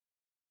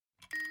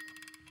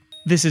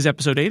This is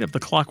episode 8 of the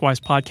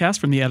Clockwise podcast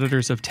from the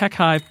editors of Tech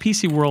Hive,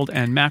 PC World,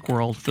 and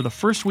Macworld for the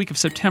first week of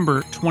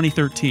September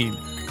 2013.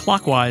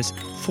 Clockwise,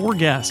 4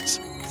 guests,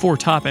 4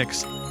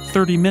 topics,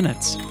 30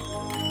 minutes.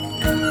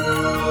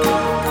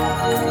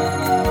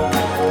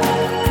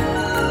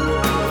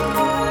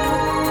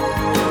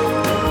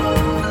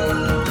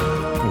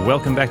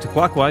 Welcome back to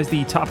Clockwise,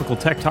 the topical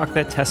tech talk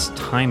that tests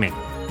timing.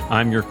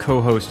 I'm your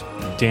co-host,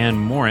 Dan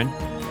Morin,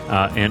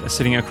 and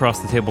sitting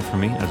across the table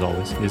from me, as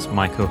always, is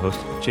my co-host,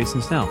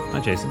 Jason Snell. Hi,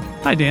 Jason.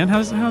 Hi, Dan.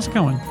 How's it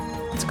going?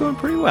 It's going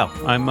pretty well.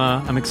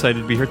 I'm excited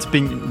to be here. It's a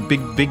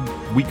big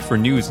week for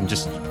news, and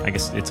just I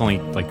guess it's only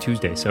like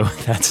Tuesday, so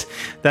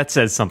that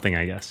says something,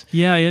 I guess.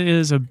 Yeah, it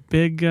is a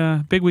big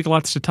week.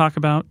 Lots to talk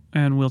about,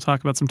 and we'll talk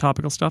about some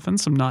topical stuff and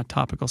some not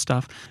topical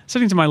stuff.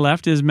 Sitting to my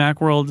left is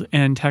Macworld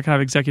and Tech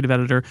Hive executive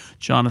editor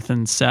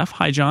Jonathan Seff.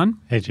 Hi, John.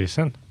 Hey,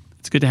 Jason.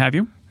 It's good to have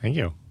you. Thank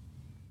you.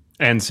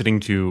 And sitting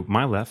to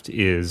my left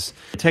is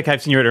Tech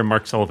Hive senior editor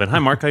Mark Sullivan. Hi,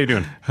 Mark. How you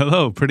doing?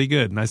 Hello. Pretty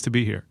good. Nice to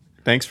be here.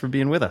 Thanks for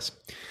being with us.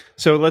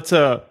 So let's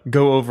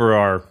go over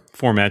our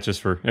format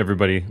just for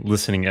everybody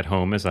listening at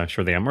home, as I'm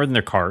sure they are, or in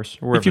their cars,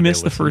 or wherever. If you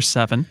missed they the first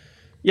 7.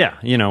 Yeah,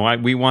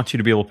 we want you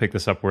to be able to pick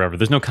this up wherever.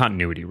 There's no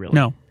continuity, really.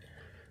 No.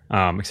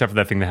 Except for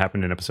that thing that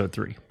happened in episode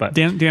 3. But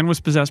Dan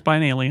was possessed by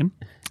an alien.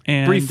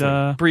 And,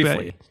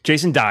 briefly.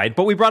 Jason died,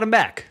 but we brought him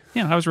back.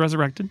 Yeah, I was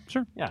resurrected.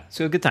 Sure. Yeah,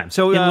 so a good time.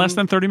 So in less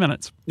than 30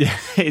 minutes. Yeah,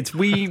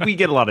 we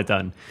get a lot of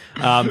done.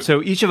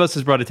 So each of us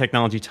has brought a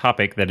technology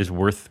topic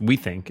that we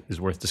think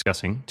is worth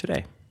discussing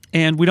today.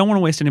 And we don't want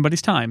to waste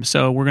anybody's time,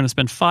 so we're going to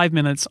spend 5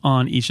 minutes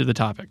on each of the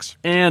topics.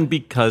 And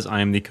because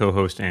I'm the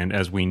co-host, and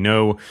as we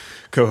know,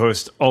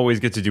 co-hosts always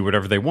get to do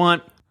whatever they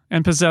want.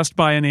 And possessed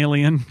by an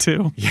alien,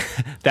 too. Yeah,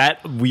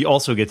 that we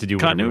also get to do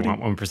whatever we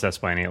want when we're possessed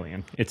by an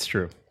alien. It's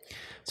true.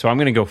 So I'm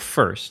going to go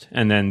first,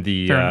 and then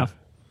the... Fair enough.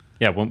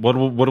 Yeah,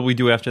 what do we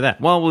do after that?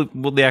 Well,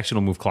 the action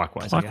will move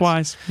clockwise,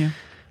 Clockwise, I guess. Yeah.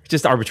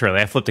 Just arbitrarily.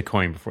 I flipped a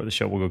coin before the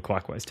show. We'll go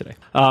clockwise today.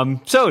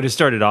 So to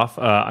start it off,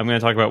 I'm going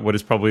to talk about what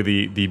is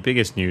probably the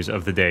biggest news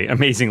of the day,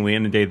 amazingly,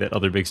 in the day that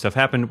other big stuff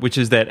happened, which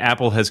is that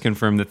Apple has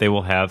confirmed that they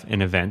will have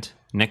an event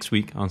next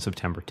week on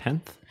September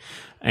 10th.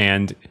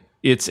 And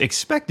it's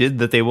expected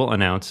that they will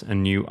announce a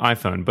new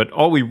iPhone. But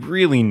all we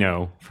really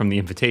know from the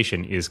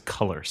invitation is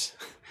colors.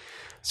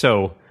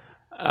 So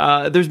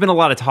there's been a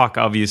lot of talk,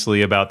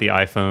 obviously, about the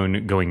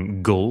iPhone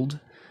going gold.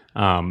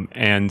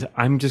 And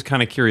I'm just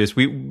kind of curious.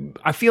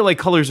 I feel like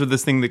colors are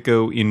this thing that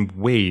go in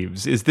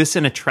waves. Is this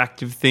an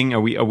attractive thing? Are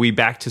we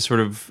back to sort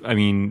of,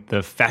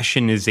 the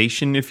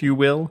fashionization, if you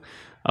will,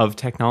 of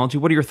technology?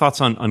 What are your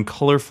thoughts on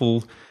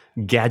colorful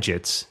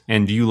gadgets?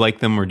 And do you like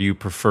them, or do you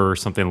prefer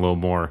something a little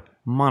more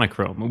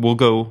monochrome? We'll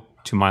go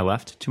to my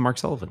left, to Mark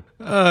Sullivan.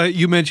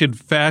 You mentioned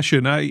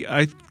fashion.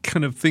 I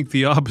kind of think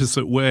the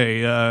opposite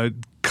way.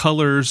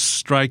 Colors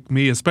strike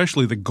me,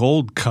 especially the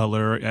gold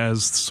color,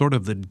 as sort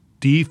of the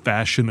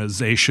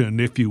defashionization,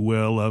 if you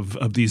will,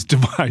 of these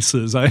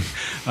devices.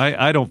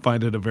 I don't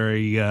find it a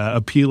very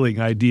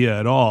appealing idea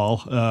at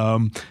all.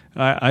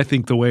 I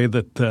think the way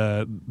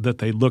that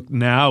they look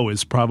now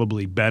is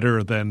probably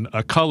better than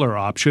a color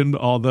option,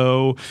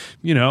 although,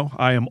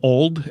 I am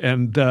old,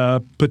 and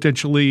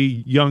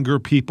potentially younger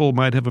people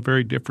might have a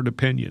very different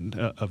opinion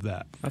of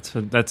that.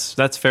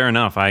 That's fair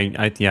enough.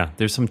 Yeah,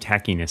 there's some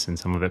tackiness in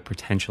some of it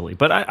potentially,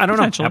 but I don't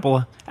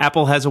know.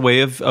 Apple has a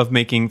way of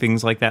making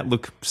things like that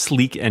look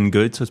sleek and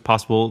good, so it's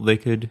possible they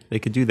could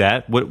do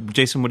that.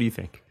 Jason, what do you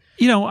think?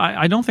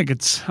 I don't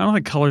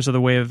think colors are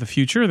the way of the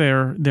future.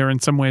 They're in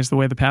some ways the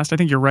way of the past. I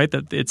think you're right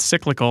that it's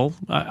cyclical.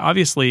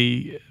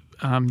 Obviously,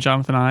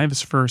 Jonathan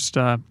Ives' first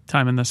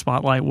time in the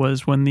spotlight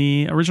was when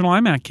the original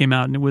iMac came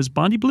out, and it was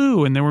Bondi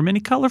Blue, and there were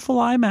many colorful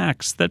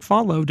iMacs that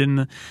followed in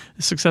the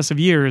successive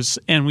years.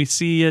 And we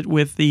see it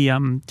with the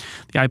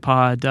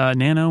iPod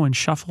Nano and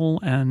Shuffle,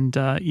 and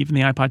even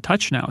the iPod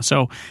Touch now.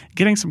 So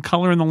getting some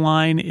color in the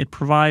line, it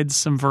provides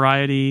some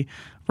variety.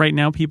 Right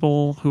now,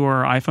 people who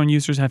are iPhone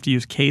users have to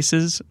use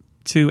cases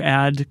to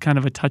add kind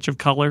of a touch of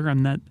color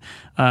and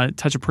that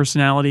touch of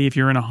personality. If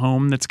you're in a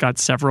home that's got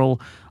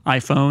several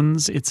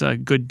iPhones, it's a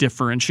good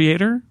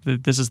differentiator.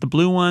 This is the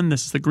blue one,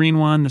 this is the green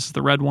one, this is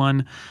the red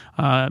one.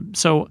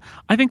 So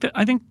I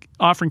think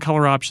offering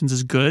color options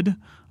is good.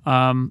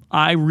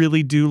 I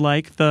really do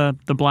like the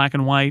black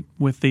and white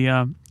with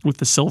the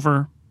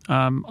silver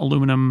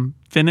aluminum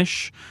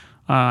finish.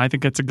 I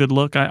think it's a good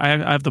look. I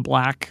have the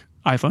black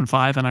iPhone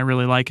 5 and I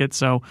really like it.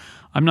 So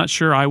I'm not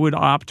sure I would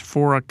opt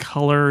for a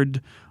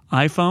colored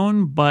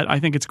iPhone, but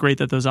I think it's great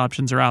that those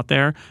options are out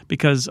there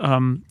because,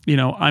 I'm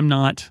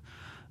not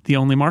the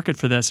only market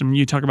for this. And when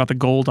you talk about the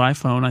gold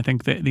iPhone, I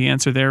think the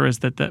answer there is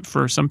that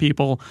for some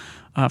people,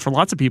 for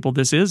lots of people,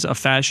 this is a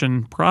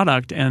fashion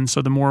product. And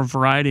so the more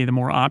variety, the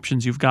more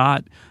options you've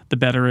got, the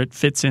better it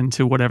fits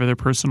into whatever their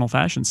personal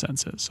fashion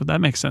sense is. So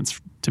that makes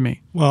sense to me.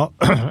 Well,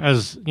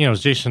 as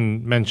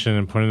Jason mentioned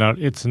and pointed out,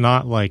 it's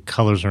not like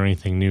colors or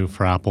anything new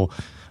for Apple.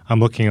 I'm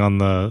looking on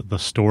the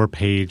store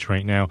page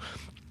right now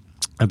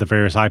at the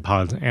various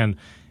iPods, and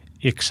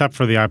except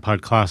for the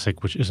iPod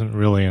Classic, which isn't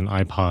really an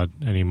iPod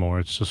anymore.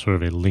 It's just sort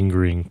of a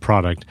lingering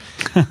product.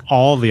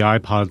 All the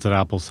iPods that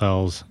Apple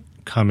sells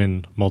come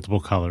in multiple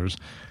colors.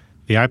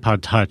 The iPod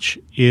Touch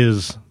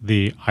is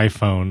the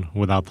iPhone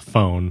without the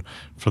phone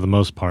for the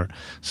most part.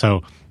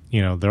 So,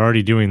 they're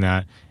already doing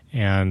that.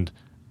 And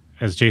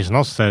as Jason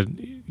also said,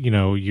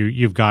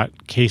 you've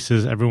got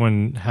cases.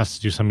 Everyone has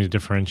to do something to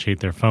differentiate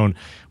their phone.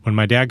 When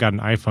my dad got an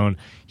iPhone,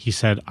 he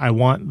said, I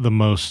want the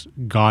most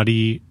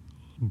gaudy,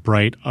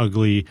 bright,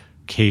 ugly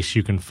case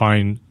you can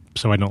find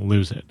so I don't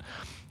lose it.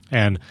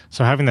 And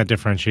so having that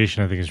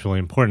differentiation, I think, is really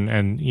important.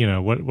 And,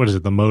 what is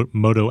it, the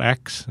Moto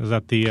X? Is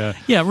that the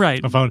yeah,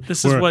 right. phone?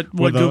 This is what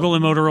Google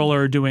and Motorola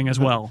are doing as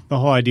well. The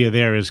whole idea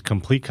there is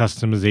complete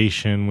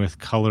customization with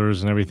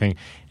colors and everything.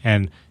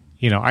 And,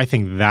 I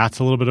think that's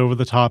a little bit over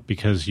the top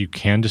because you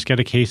can just get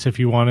a case if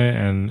you want it,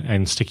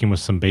 and sticking with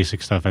some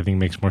basic stuff I think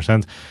makes more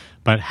sense.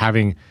 But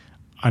having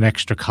an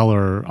extra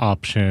color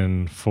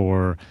option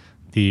for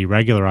the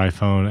regular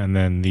iPhone and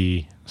then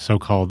the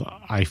so-called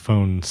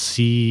iPhone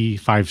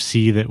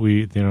 5C that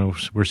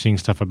we're seeing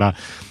stuff about,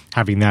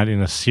 having that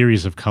in a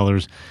series of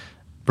colors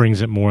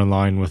brings it more in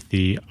line with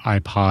the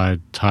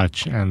iPod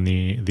Touch and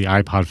the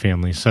iPod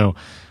family. So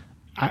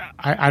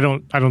I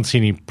don't see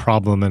any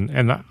problem,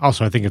 and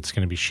also I think it's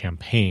going to be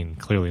champagne,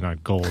 clearly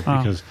not gold,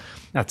 because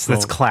that's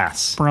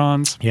class.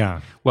 Bronze.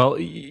 Yeah. Well,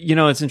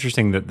 it's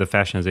interesting that the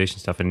fashionization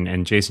stuff,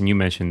 and Jason, you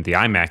mentioned the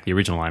iMac, the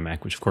original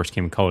iMac, which of course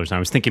came in colors. And I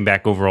was thinking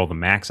back over all the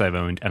Macs I've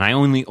owned, and I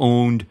only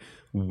owned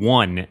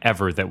one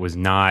ever that was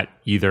not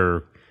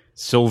either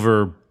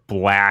silver,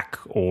 black,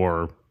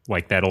 or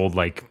like that old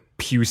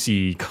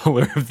pucey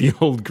color of the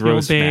old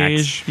gross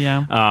beige, Macs.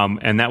 yeah.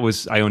 And that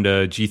was, I owned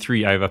a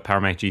G3. I have a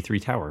PowerMac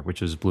G3 Tower, which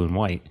was blue and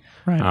white,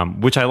 right.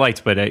 Which I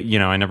liked, but I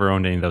never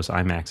owned any of those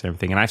iMacs and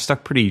everything. And I've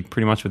stuck pretty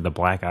much with the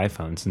black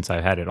iPhone since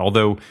I've had it.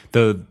 Although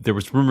there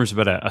was rumors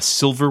about a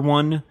silver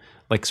one,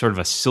 like sort of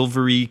a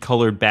silvery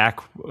colored back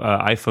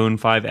iPhone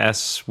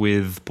 5S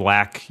with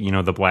black,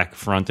 the black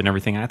front and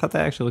everything. I thought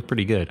that actually looked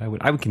pretty good. I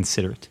would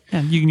consider it.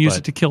 And you can use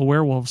it to kill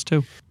werewolves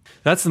too.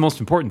 That's the most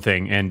important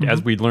thing. And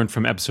as we learned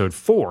from episode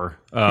 4,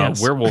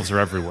 Yes. Werewolves are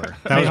everywhere.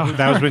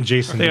 That was when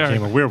Jason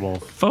became a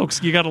werewolf.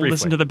 Folks, you got to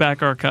listen to the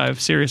back archive.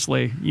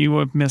 Seriously, you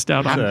have missed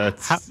out on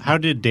How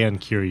did Dan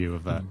cure you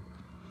of that?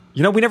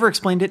 We never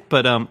explained it,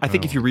 but I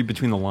think if you read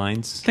between the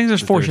lines, I think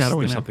there's foreshadowing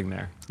There's there. something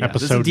there. Yeah,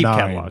 Episode this is a deep 9.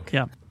 catalog.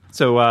 Yeah.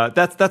 So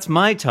that's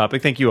my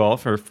topic. Thank you all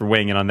for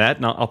weighing in on that.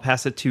 And I'll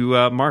pass it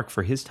to Mark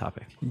for his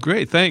topic.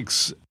 Great,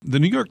 thanks. The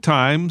New York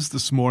Times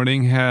this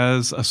morning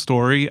has a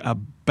story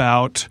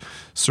about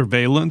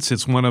surveillance.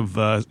 It's one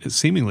of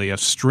seemingly a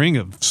string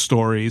of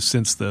stories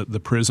since the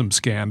PRISM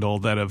scandal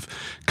that have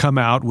come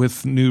out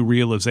with new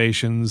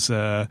realizations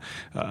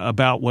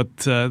about what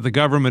the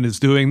government is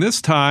doing.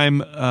 This time,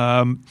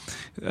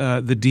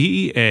 the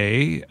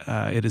DEA,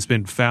 it has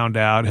been found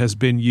out, has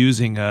been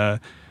using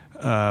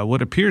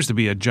what appears to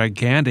be a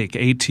gigantic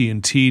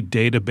AT&T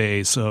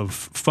database of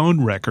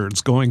phone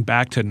records going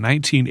back to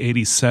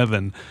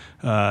 1987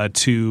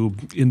 to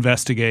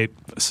investigate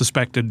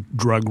suspected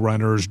drug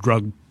runners,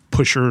 drug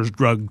pushers,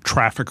 drug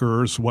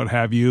traffickers, what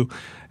have you.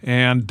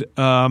 And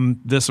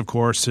this, of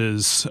course,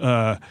 has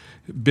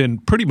been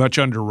pretty much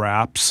under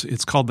wraps.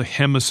 It's called the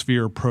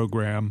Hemisphere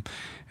Program.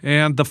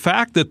 And the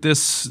fact that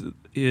this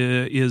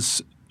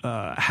is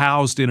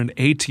housed in an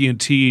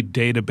AT&T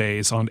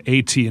database on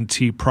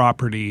AT&T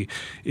property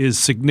is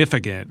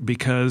significant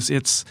because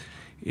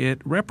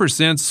it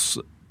represents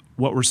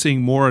what we're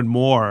seeing more and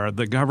more,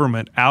 the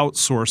government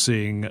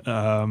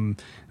outsourcing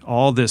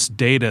all this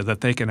data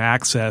that they can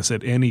access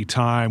at any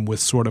time with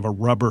sort of a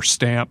rubber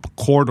stamp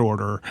court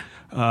order.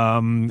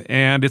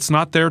 And it's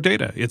not their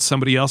data. It's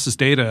somebody else's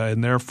data,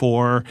 and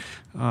therefore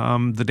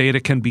the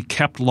data can be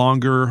kept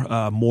longer.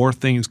 More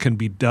things can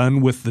be done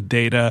with the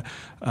data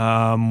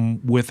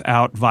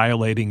without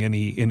violating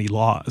any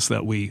laws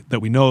that we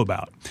know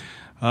about.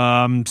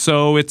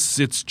 So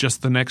it's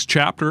just the next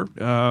chapter.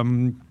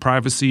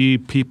 Privacy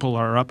people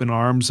are up in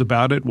arms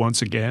about it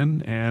once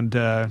again,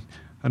 and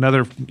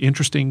another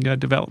interesting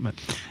development.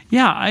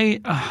 Yeah,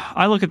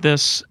 I look at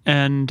this,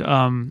 and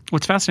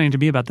what's fascinating to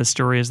me about this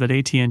story is that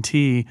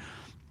AT&T,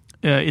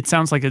 it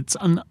sounds like it's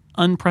an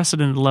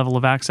unprecedented level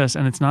of access,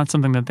 and it's not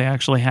something that they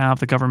actually have,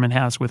 the government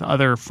has, with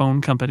other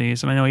phone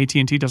companies. And I know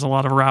AT&T does a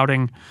lot of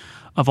routing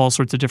of all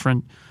sorts of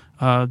different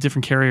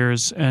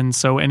carriers, and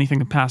so anything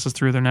that passes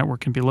through their network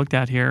can be looked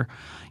at here.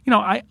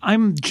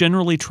 I'm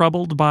generally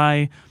troubled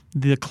by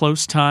the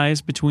close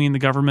ties between the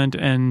government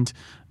and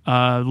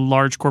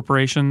large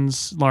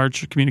corporations,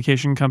 large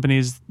communication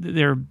companies.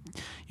 They're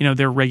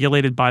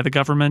regulated by the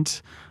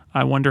government.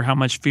 I wonder how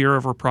much fear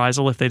of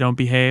reprisal if they don't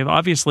behave.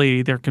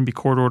 Obviously, there can be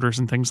court orders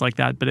and things like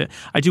that, but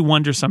I do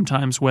wonder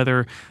sometimes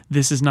whether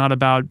this is not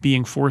about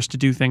being forced to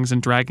do things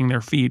and dragging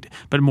their feet,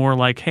 but more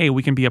like, hey,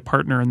 we can be a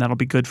partner and that'll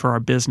be good for our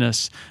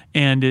business,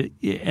 and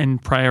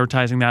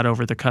prioritizing that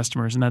over the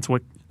customers. And that's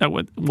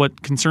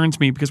what concerns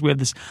me, because we have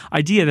this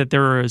idea that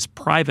there is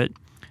private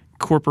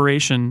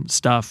corporation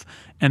stuff,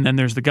 and then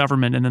there's the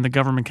government, and then the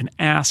government can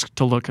ask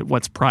to look at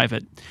what's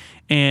private.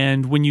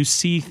 And when you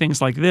see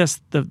things like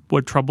this,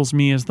 what troubles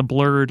me is the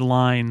blurred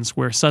lines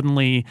where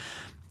suddenly,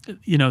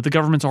 the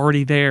government's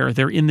already there.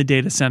 They're in the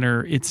data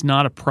center. It's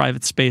not a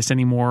private space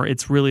anymore.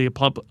 It's really a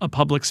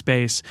public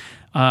space.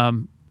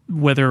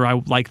 Whether I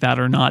like that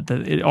or not,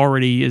 that it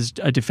already is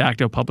a de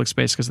facto public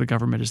space because the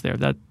government is there.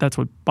 That's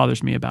what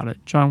bothers me about it.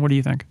 John, what do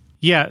you think?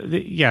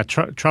 Yeah.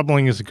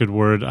 Troubling is a good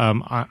word.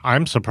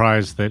 I'm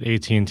surprised that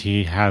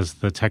AT&T has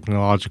the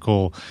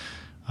technological,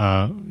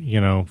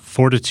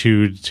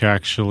 fortitude to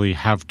actually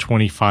have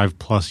 25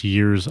 plus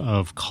years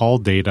of call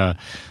data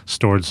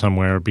stored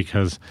somewhere,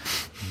 because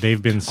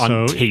they've been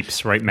on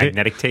tapes, right?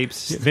 Magnetic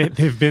tapes.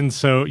 They've been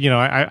so.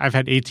 I've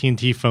had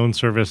AT&T phone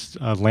service,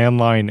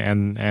 landline,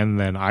 and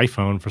then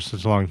iPhone for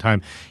such a long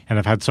time, and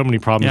I've had so many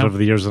problems over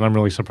the years that I'm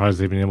really surprised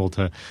they've been able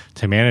to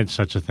manage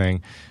such a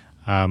thing.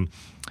 The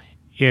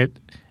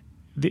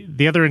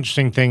other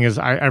interesting thing is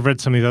I've read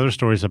some of the other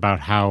stories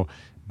about how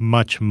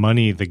much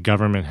money the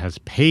government has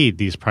paid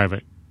these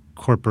private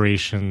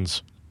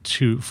corporations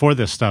for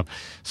this stuff.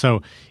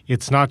 So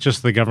it's not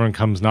just the government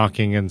comes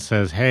knocking and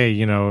says, "Hey,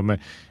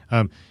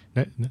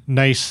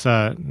 nice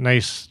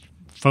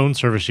phone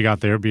service you got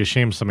there. It'd be a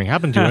shame if something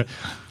happened to it."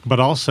 But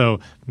also,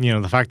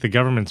 the fact the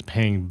government's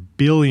paying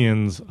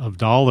billions of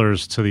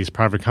dollars to these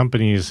private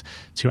companies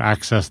to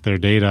access their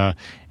data,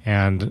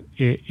 and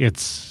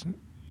it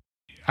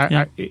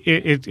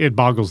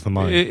boggles the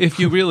mind. If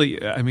you really,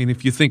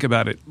 if you think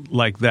about it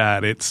like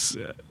that, it's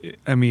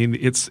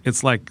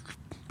like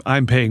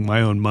I'm paying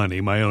my own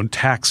money, my own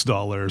tax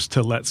dollars,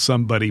 to let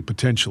somebody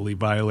potentially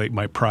violate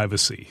my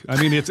privacy.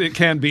 It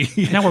can be.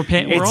 Now we're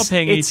all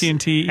paying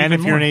AT&T, and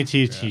if you're an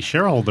AT&T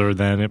shareholder,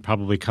 then it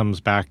probably comes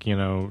back,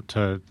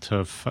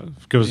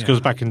 goes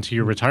back into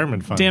your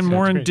retirement fund. Dan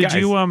Moren,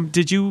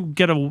 did you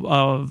get a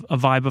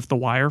vibe of The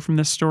Wire from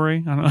this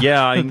story? I don't know.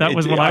 Yeah, that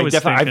was what I was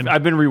thinking.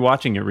 I've been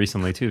rewatching it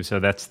recently too,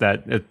 so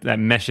that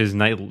meshes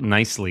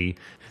nicely.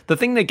 The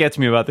thing that gets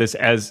me about this,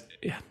 as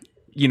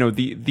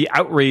the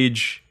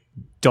outrage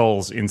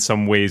dulls in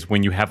some ways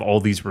when you have all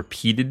these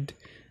repeated,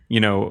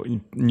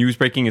 news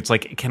breaking. It's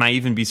like, can I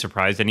even be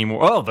surprised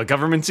anymore? Oh, the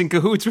government's in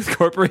cahoots with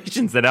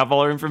corporations that have all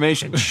our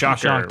information.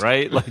 Shocker,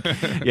 right? But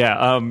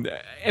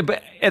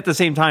at the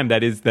same time,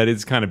 that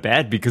is kind of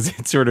bad, because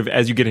it's sort of,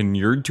 as you get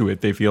inured to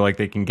it, they feel like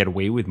they can get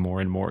away with more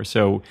and more.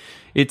 So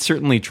it's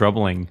certainly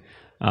troubling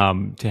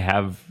to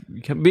have,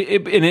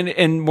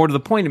 and more to the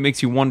point, it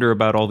makes you wonder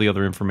about all the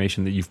other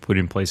information that you've put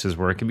in places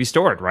where it can be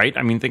stored, right?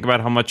 Think about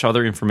how much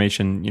other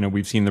information,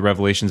 we've seen the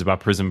revelations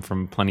about PRISM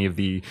from plenty of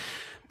the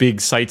big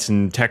sites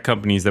and tech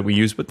companies that we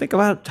use, but think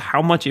about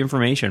how much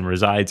information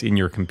resides in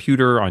your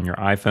computer, on your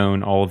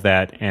iPhone, all of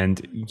that.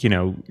 And,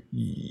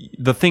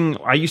 the thing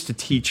I used to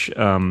teach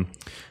in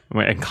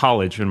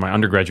college, in my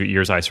undergraduate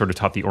years, I sort of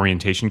taught the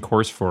orientation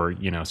course for,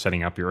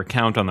 setting up your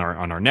account on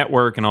our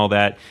network and all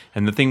that.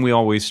 And the thing we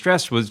always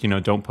stressed was,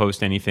 don't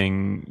post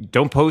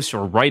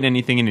or write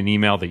anything in an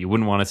email that you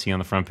wouldn't want to see on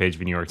the front page of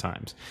the New York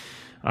Times.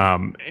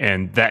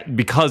 And that,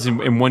 because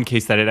in one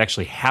case that had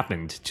actually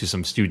happened to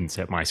some students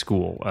at my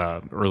school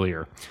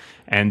earlier.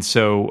 And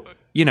so,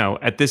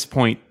 at this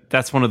point,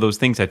 that's one of those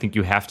things I think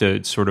you have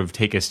to sort of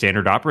take a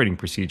standard operating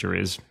procedure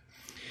is,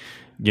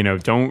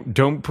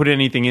 don't put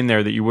anything in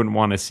there that you wouldn't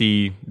want to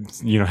see,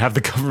 have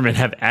the government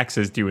have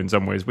access to in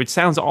some ways, which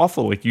sounds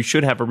awful. Like, you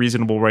should have a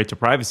reasonable right to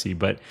privacy,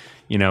 but,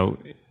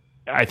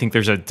 I think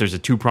there's a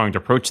two-pronged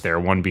approach there,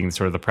 one being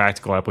sort of the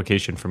practical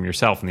application from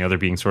yourself, and the other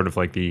being sort of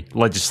like the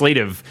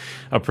legislative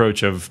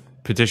approach of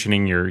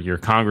petitioning your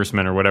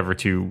congressman or whatever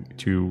to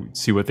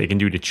see what they can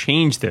do to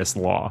change this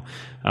law,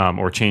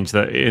 or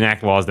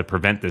enact laws that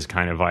prevent this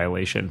kind of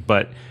violation.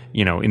 But,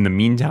 in the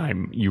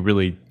meantime,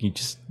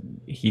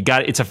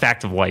 it's a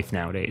fact of life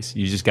nowadays.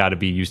 You just got to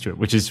be used to it,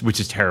 which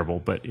is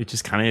terrible, but it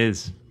just kind of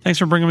is. Thanks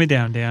for bringing me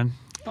down, Dan.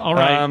 All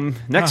right.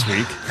 Next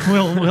week,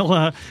 we'll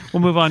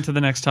move on to the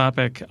next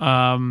topic.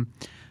 Some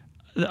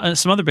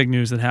other big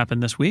news that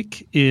happened this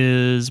week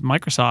is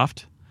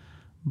Microsoft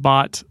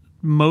bought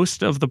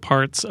most of the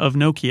parts of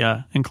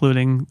Nokia,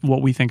 including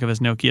what we think of as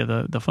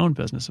Nokia, the phone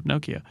business of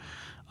Nokia.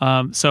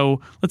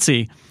 So let's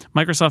see.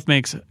 Microsoft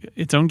makes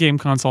its own game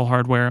console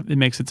hardware. It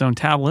makes its own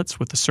tablets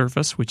with the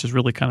Surface, which is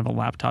really kind of a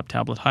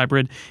laptop-tablet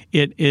hybrid.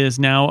 It is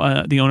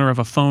now the owner of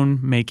a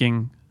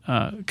phone-making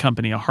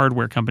company, a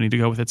hardware company to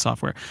go with its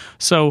software.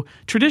 So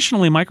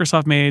traditionally,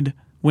 Microsoft made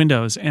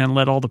Windows and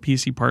let all the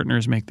PC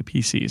partners make the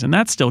PCs, and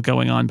that's still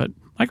going on. But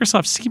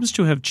Microsoft seems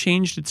to have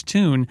changed its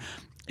tune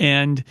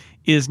and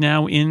is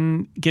now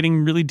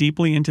getting really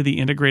deeply into the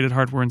integrated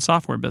hardware and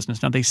software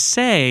business. Now, they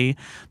say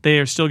they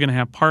are still going to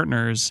have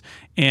partners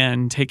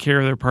and take care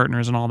of their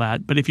partners and all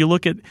that. But if you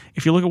look at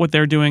what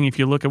they're doing, if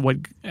you look at what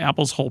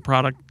Apple's whole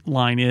product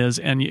line is,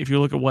 and if you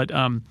look at what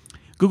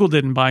Google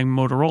did in buying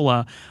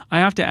Motorola, I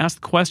have to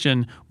ask the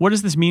question, what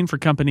does this mean for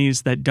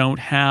companies that don't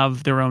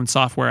have their own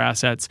software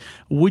assets?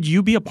 Would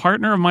you be a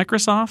partner of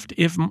Microsoft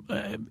if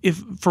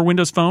for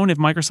Windows Phone, if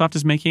Microsoft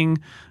is making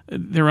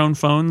their own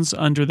phones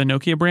under the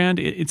Nokia brand?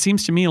 It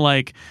seems to me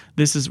like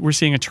we're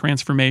seeing a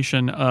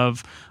transformation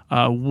of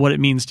what it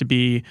means to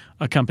be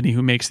a company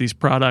who makes these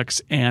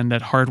products, and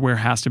that hardware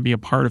has to be a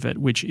part of it,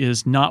 which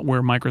is not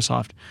where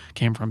Microsoft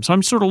came from. So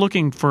I'm sort of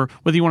looking for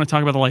whether you want to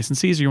talk about the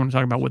licensees or you want to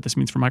talk about what this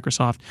means for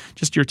Microsoft.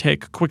 Just your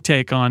quick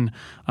take on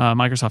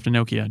Microsoft and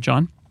Nokia.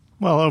 John?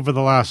 Well, over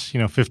the last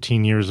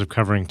 15 years of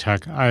covering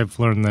tech, I've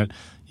learned that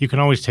you can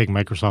always take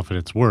Microsoft at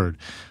its word.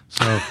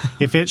 So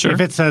if it Sure.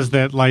 if it says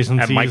that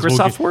licensees At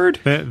Microsoft word?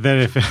 that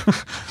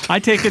if I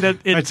take it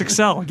it's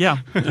Excel. Yeah.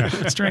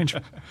 It's strange.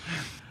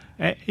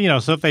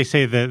 So if they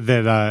say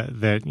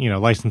that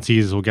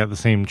licensees will get the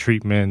same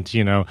treatment,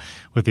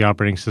 with the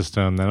operating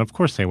system, then of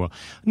course they will.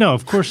 No,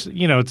 of course,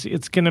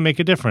 it's going to make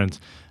a difference.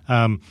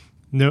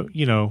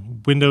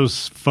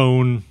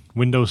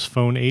 Windows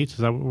Phone 8, is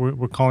that what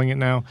we're calling it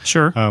now?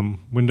 Sure.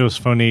 Windows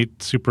Phone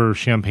 8 Super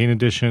Champagne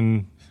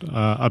Edition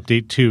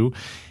Update 2.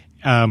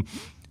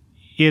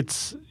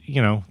 It's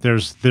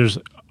there's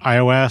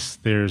iOS,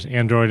 there's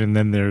Android, and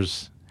then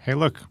there's hey,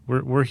 look,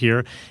 we're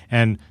here,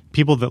 and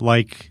people that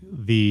like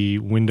the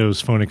Windows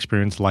Phone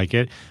experience like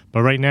it.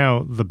 But right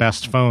now, the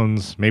best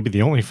phones, maybe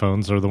the only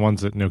phones, are the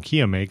ones that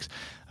Nokia makes.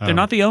 They're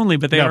not the only,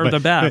 but they are the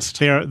best.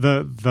 They are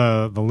the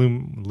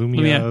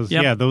Lumias.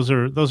 Yep. Yeah, those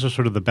are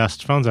sort of the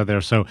best phones out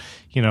there. So,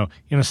 in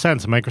a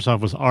sense,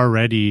 Microsoft was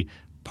already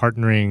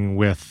partnering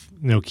with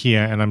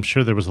Nokia, and I'm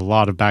sure there was a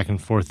lot of back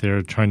and forth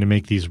there trying to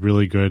make these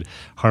really good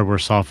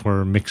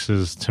hardware-software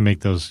mixes to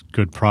make those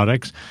good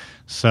products.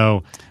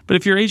 So, but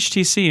if you're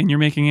HTC and you're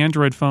making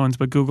Android phones,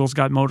 but Google's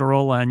got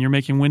Motorola, and you're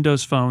making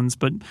Windows phones,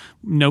 but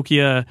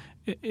Nokia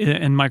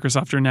and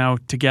Microsoft are now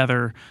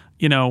together,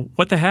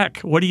 what the heck?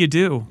 What do you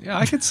do? Yeah,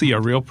 I could see a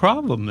real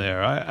problem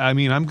there. I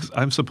mean,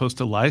 I'm supposed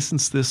to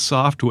license this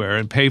software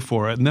and pay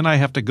for it, and then I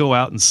have to go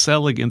out and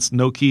sell against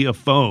Nokia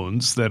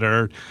phones that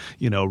are,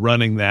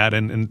 running that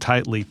and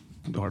tightly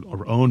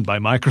or owned by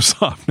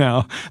Microsoft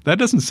now. That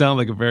doesn't sound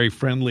like a very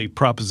friendly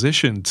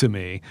proposition to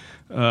me.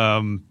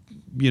 So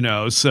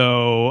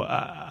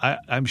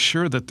I'm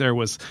sure that there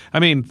was –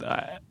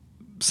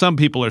 some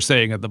people are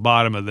saying at the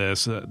bottom of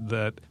this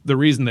that the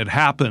reason it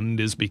happened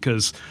is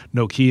because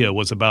Nokia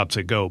was about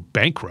to go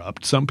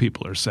bankrupt, some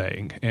people are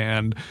saying.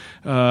 And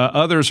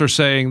others are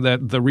saying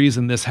that the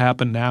reason this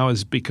happened now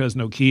is because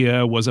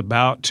Nokia was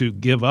about to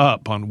give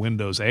up on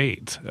Windows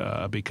 8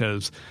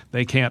 because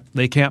they can't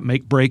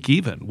make break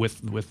even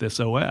with this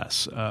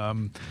OS.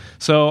 I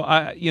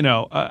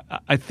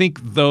think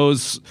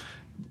those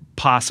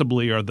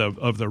possibly are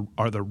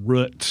the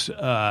root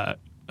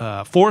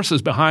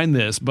forces behind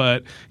this,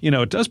 but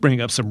it does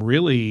bring up some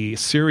really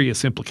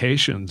serious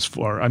implications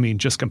for,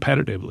 just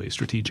competitively,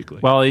 strategically.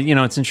 Well,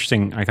 it's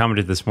interesting. I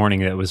commented this morning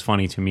that it was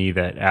funny to me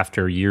that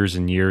after years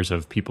and years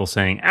of people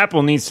saying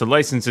Apple needs to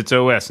license its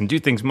OS and do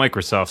things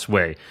Microsoft's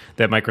way,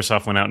 that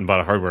Microsoft went out and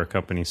bought a hardware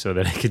company so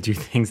that it could do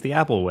things the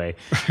Apple way.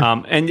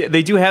 And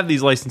they do have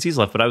these licensees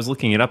left, but I was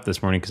looking it up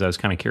this morning because I was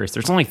kind of curious.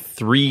 There's only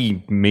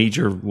 3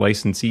 major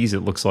licensees, it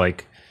looks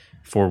like,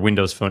 for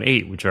Windows Phone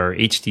 8, which are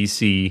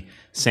HTC,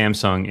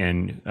 Samsung,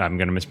 and I'm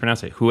going to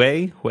mispronounce it,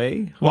 Huawei.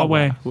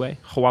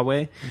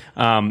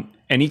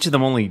 And each of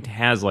them only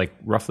has like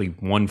roughly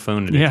one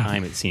phone at a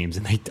time, it seems.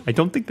 And I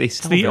don't think they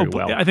sell very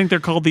well. I think they're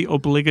called the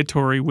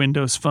obligatory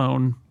Windows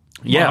Phone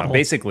model.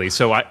 Basically.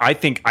 So I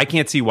think I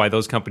can't see why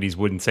those companies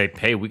wouldn't say,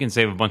 hey, we can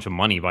save a bunch of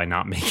money by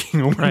not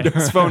making a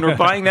Windows Phone or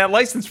buying that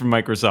license from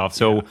Microsoft.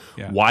 So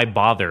why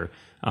bother?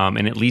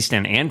 And at least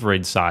on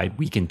Android side,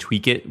 we can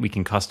tweak it, we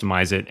can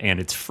customize it, and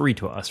it's free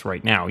to us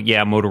right now.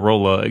 Yeah,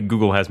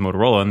 Google has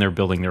Motorola, and they're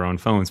building their own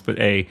phones, but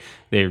A,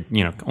 they're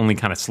only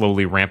kind of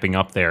slowly ramping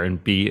up there,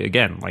 and B,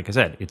 again, like I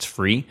said, it's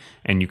free,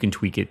 and you can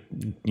tweak it,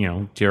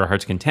 to your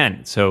heart's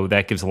content. So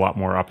that gives a lot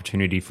more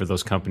opportunity for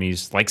those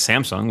companies like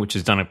Samsung, which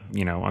has done a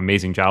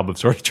amazing job of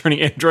sort of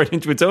turning Android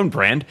into its own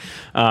brand,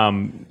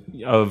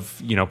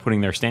 of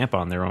putting their stamp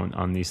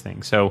on these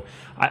things. So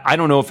I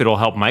don't know if it'll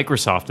help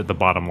Microsoft at the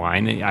bottom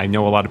line. I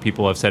know a lot of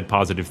people have said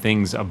positive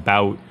things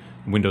about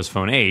Windows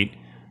Phone 8,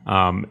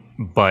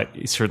 but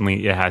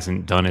certainly it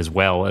hasn't done as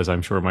well as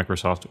I'm sure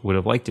Microsoft would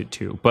have liked it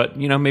to. But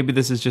maybe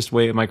this is just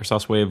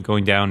Microsoft's way of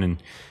going down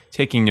and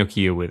taking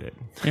Nokia with it.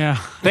 Yeah.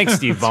 Thanks,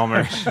 Steve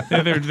Ballmer.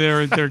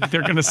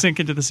 they're going to sink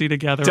into the sea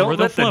together. Don't or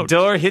they'll let float. the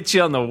door hit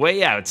you on the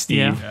way out,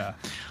 Steve. Yeah.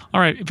 All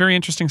right. Very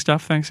interesting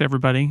stuff. Thanks,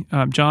 everybody.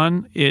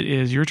 John, it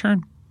is your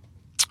turn.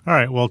 All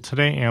right. Well,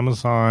 today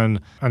Amazon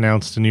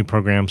announced a new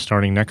program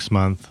starting next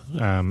month,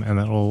 and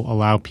that will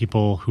allow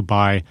people who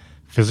buy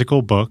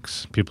physical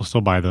books, people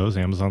still buy those,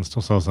 Amazon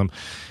still sells them,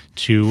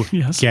 to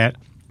get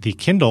the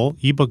Kindle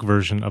ebook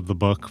version of the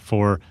book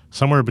for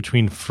somewhere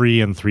between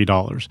free and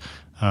 $3.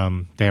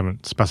 They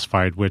haven't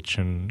specified which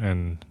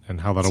and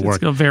how that'll work.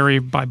 It's going to vary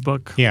by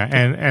book. Yeah,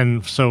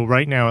 and so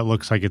right now it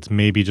looks like it's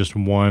maybe just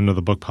one of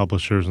the book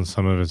publishers and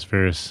some of its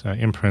various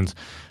imprints,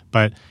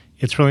 but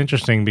it's really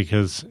interesting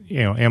because,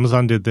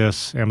 Amazon did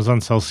this. Amazon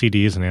sells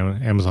CDs, and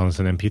Amazon is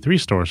an MP3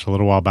 store. So a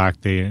little while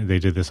back, they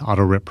did this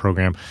auto rip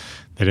program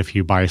that if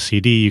you buy a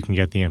CD, you can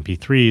get the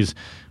MP3s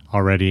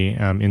already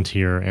into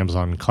your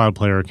Amazon Cloud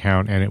Player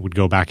account, and it would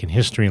go back in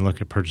history and look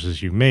at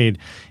purchases you made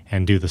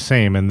and do the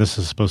same. And this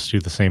is supposed to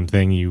do the same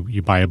thing.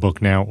 You buy a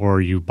book now,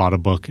 or you bought a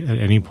book at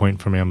any point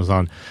from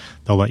Amazon,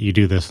 they'll let you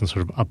do this and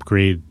sort of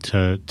upgrade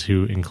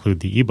to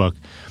include the ebook.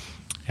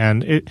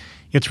 And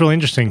it's really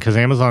interesting because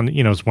Amazon,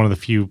 is one of the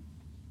few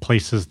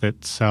places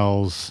that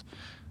sells,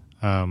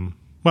 I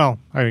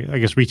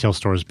guess retail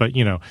stores, but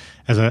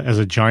as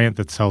a giant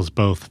that sells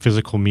both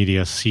physical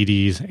media,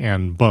 CDs,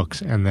 and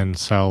books, and then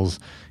sells,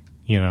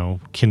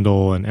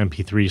 Kindle and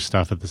MP3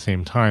 stuff at the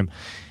same time.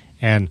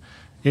 And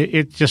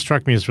it just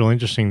struck me as really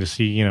interesting to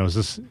see, is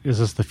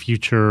this the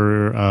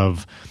future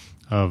of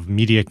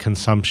media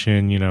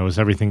consumption? Is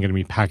everything going to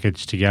be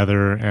packaged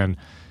together? And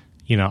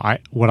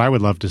what I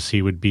would love to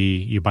see would be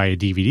you buy a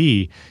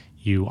DVD,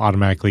 you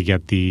automatically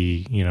get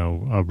the,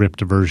 a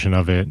ripped version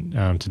of it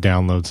to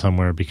download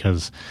somewhere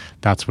because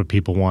that's what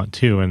people want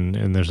too.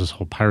 And there's this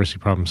whole piracy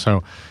problem.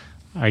 So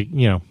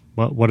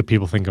what do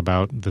people think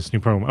about this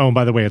new program? Oh, and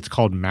by the way, it's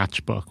called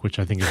Matchbook, which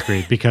I think is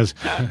great because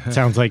it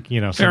sounds like,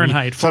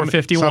 Fahrenheit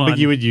 451. Something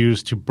you would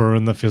use to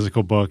burn the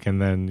physical book and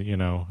then,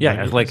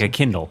 Yeah, like a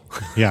Kindle.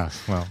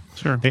 Yes, well,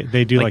 sure.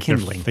 They do like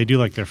kindling. They do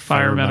like their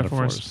fire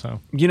metaphors. So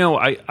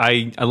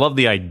I love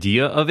the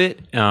idea of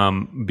it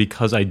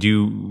because I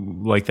do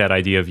like that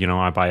idea of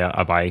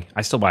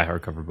I still buy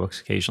hardcover books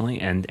occasionally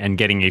and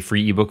getting a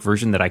free ebook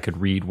version that I could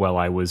read while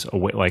I was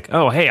away. Like,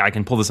 oh hey, I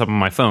can pull this up on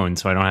my phone,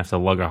 so I don't have to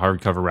lug a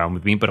hardcover around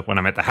with me. But when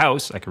I'm at the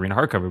house, I can read a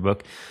hardcover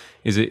book.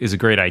 Is a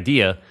great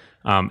idea.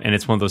 And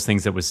it's one of those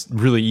things that was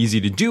really easy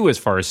to do as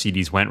far as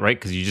CDs went, right?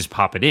 Because you just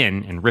pop it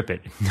in and rip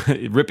it.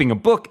 Ripping a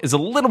book is a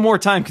little more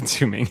time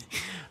consuming.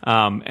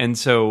 And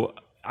so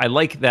I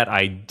like that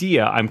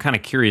idea. I'm kind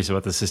of curious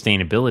about the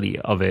sustainability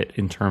of it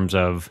in terms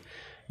of,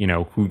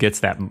 who gets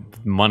that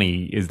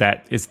money. Is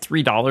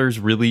 $3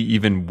 really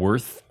even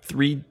worth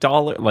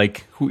 $3?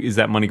 Like, who is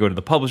that money go to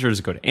the publishers? Does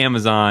it go to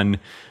Amazon?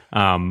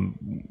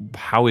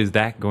 How is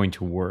that going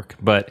to work?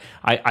 But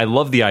I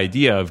love the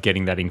idea of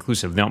getting that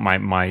inclusive. Now,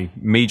 my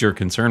major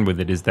concern with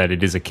it is that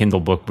it is a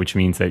Kindle book, which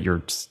means that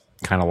you're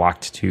kind of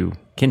locked to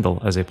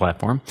Kindle as a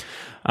platform,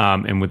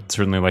 and would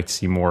certainly like to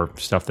see more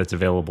stuff that's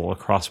available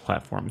across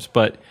platforms.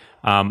 But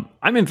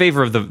I'm in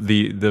favor of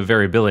the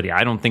variability.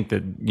 I don't think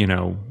that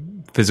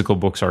physical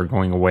books are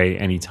going away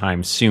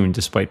anytime soon,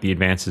 despite the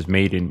advances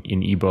made in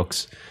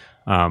ebooks.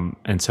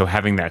 And so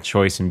having that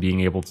choice and being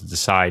able to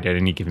decide at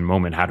any given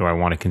moment, how do I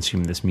want to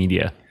consume this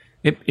media?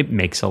 It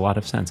makes a lot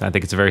of sense. I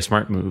think it's a very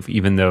smart move,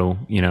 even though,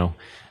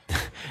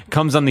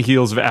 comes on the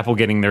heels of Apple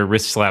getting their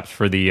wrist slapped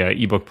for the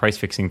ebook price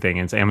fixing thing.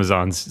 And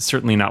Amazon's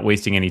certainly not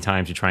wasting any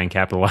time to try and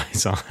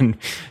capitalize on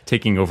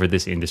taking over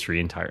this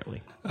industry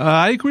entirely.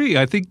 I agree.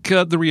 I think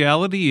the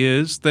reality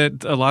is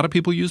that a lot of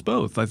people use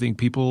both. I think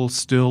people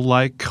still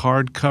like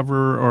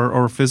hardcover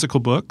or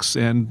physical books,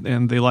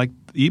 and they like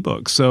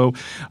ebooks. So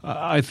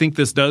I think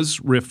this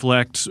does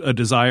reflect a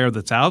desire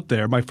that's out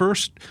there. My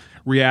first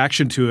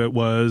reaction to it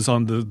was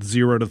on the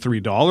 $0 to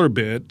 $3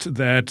 bit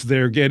that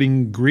they're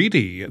getting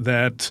greedy,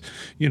 that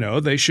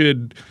they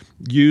should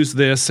use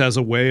this as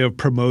a way of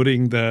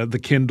promoting the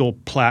Kindle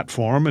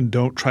platform and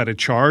don't try to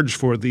charge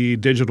for the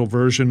digital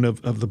version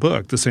of the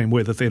book the same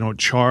way that they don't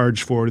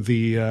charge for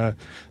the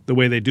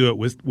way they do it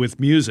with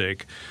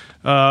music.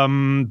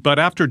 But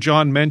after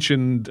John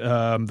mentioned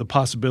the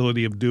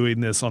possibility of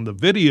doing this on the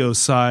video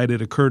side,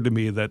 it occurred to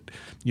me that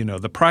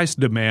the price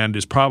demand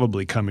is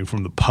probably coming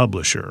from the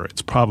publisher.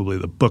 It's probably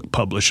the book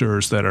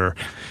publishers that are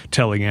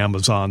telling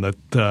Amazon that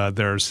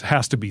there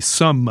has to be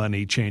some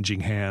money changing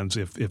hands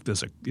if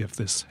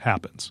this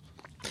happens.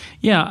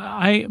 Yeah,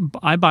 I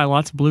buy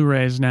lots of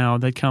Blu-rays now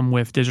that come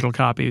with digital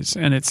copies,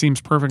 and it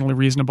seems perfectly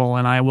reasonable,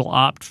 and I will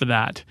opt for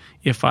that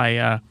if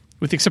I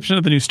with the exception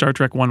of the new Star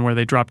Trek one where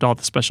they dropped all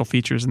the special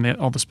features and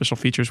all the special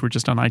features were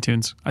just on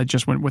iTunes. I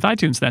just went with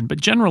iTunes then.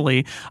 But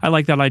generally, I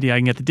like that idea. I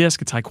can get the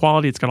disc. It's high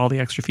quality. It's got all the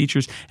extra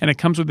features. And it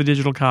comes with a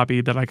digital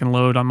copy that I can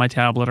load on my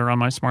tablet or on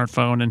my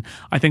smartphone. And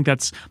I think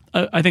it's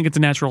a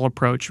natural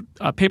approach.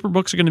 Paper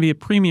books are going to be a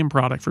premium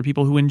product for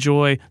people who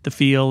enjoy the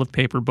feel of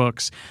paper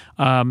books.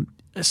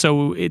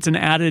 So it's an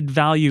added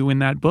value in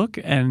that book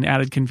and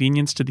added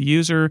convenience to the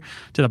user,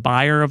 to the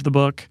buyer of the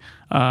book.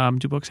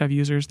 Do books have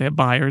users? They have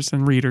buyers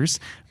and readers.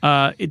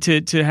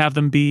 To have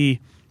them be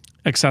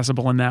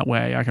accessible in that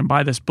way. I can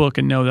buy this book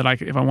and know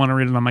that if I want to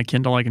read it on my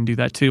Kindle, I can do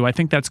that too. I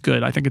think that's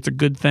good. I think it's a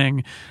good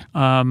thing.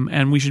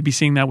 And we should be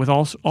seeing that with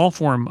all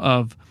form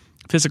of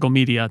physical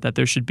media, that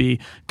there should be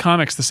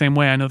comics the same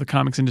way. I know the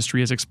comics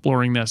industry is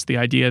exploring this, the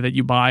idea that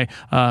you buy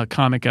a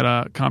comic at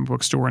a comic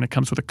book store and it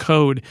comes with a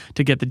code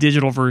to get the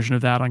digital version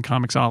of that on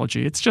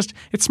Comixology.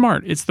 It's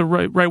smart. It's the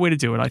right way to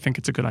do it. I think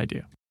it's a good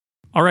idea.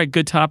 All right,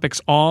 good topics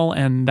all,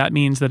 and that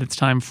means that it's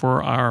time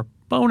for our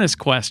bonus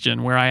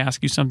question where I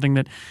ask you something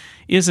that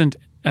isn't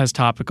as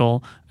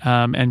topical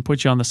and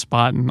put you on the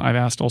spot. And I've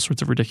asked all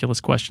sorts of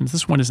ridiculous questions.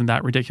 This one isn't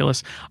that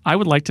ridiculous. I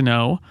would like to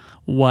know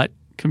what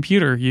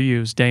computer you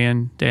use day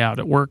in, day out,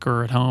 at work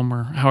or at home,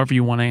 or however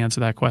you want to answer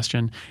that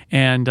question.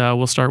 And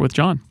we'll start with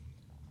John.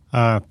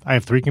 I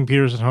have 3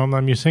 computers at home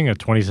I'm using, a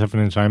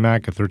 27-inch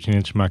iMac, a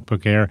 13-inch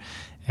MacBook Air,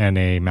 and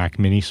a Mac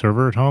Mini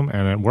server at home.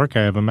 And at work,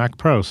 I have a Mac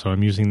Pro, so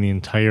I'm using the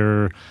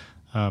entire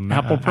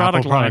Apple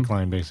product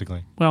line,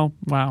 basically. Well,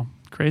 wow,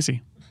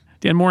 crazy.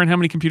 Dan Morin, how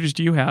many computers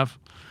do you have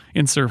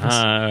in service?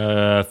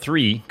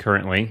 3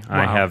 currently.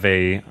 Wow. I have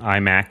a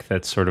iMac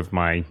that's sort of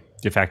my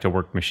de facto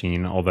work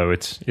machine, although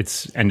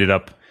it's ended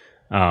up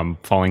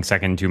falling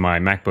second to my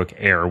MacBook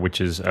Air, which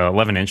is an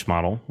 11-inch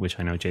model, which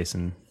I know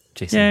Jason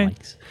Yay.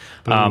 likes.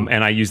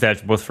 And I use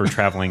that both for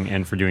traveling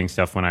and for doing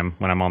stuff when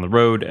I'm on the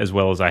road, as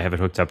well as I have it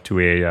hooked up to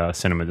a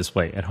cinema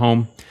display at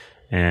home.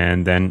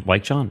 And then,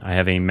 like John, I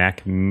have a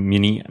Mac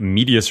Mini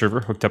media server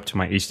hooked up to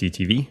my HD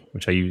TV,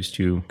 which I use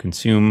to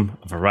consume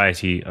a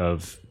variety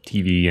of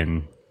TV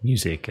and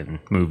music and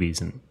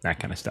movies and that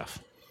kind of stuff.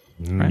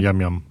 Right.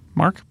 Yum, yum.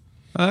 Mark?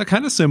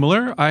 Kind of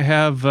similar. I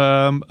have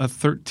a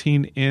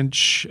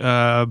 13-inch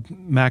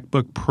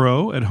MacBook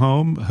Pro at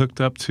home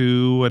hooked up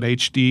to an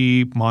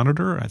HD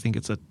monitor. I think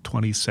it's a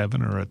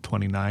 27 or a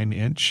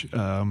 29-inch.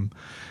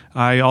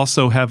 I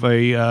also have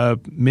a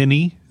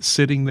Mini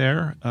sitting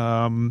there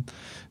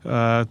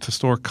to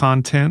store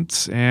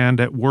content. And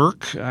at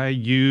work, I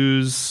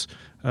use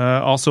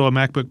also a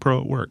MacBook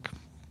Pro at work.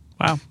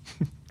 Wow.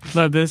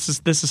 This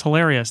is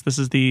hilarious. This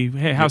is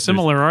hey, how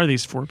similar are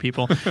these 4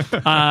 people?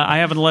 I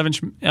have an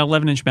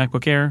 11-inch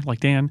MacBook Air,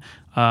 like Dan.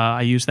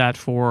 I use that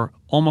for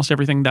almost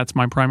everything. That's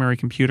my primary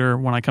computer.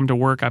 When I come to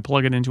work, I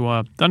plug it into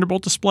a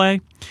Thunderbolt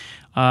display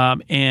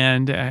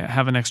and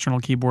have an external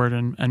keyboard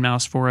and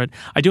mouse for it.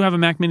 I do have a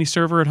Mac Mini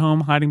server at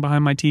home hiding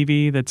behind my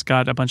TV that's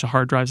got a bunch of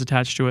hard drives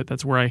attached to it.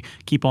 That's where I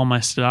keep all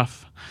my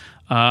stuff.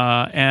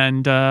 But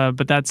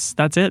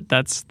that's it.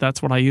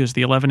 That's what I use.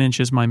 The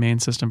 11-inch is my main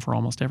system for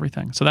almost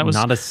everything. So that was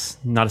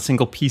not a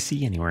single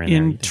PC anywhere in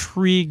there.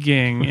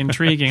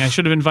 Intriguing. I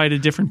should have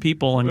invited different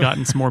people and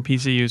gotten some more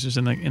PC users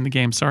in the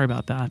game. Sorry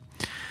about that.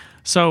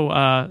 So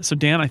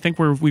Dan, I think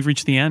we've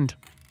reached the end.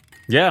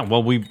 Yeah,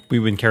 well, we've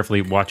been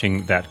carefully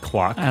watching that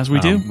clock, as we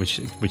do, which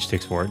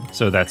ticks forward.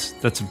 So that's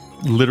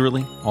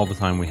literally all the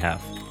time we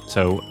have.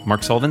 So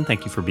Mark Sullivan,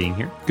 thank you for being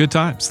here. Good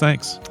times.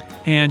 Thanks.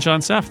 And John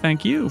Seff,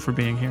 thank you for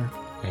being here.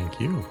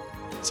 Thank you.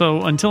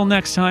 So until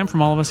next time,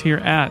 from all of us here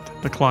at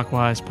the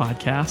Clockwise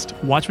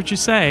Podcast, watch what you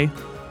say.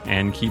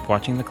 And keep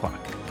watching the clock.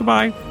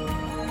 Goodbye.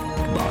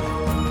 Goodbye.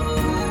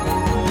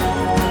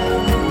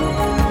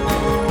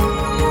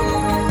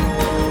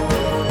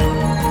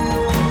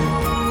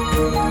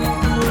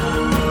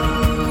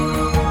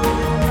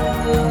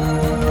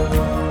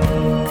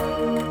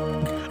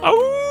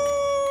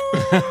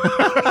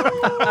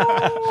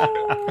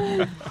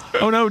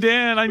 Oh no,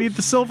 Dan, I need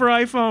the silver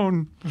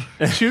iPhone.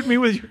 Shoot me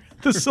with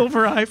the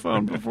silver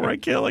iPhone before I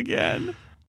kill again.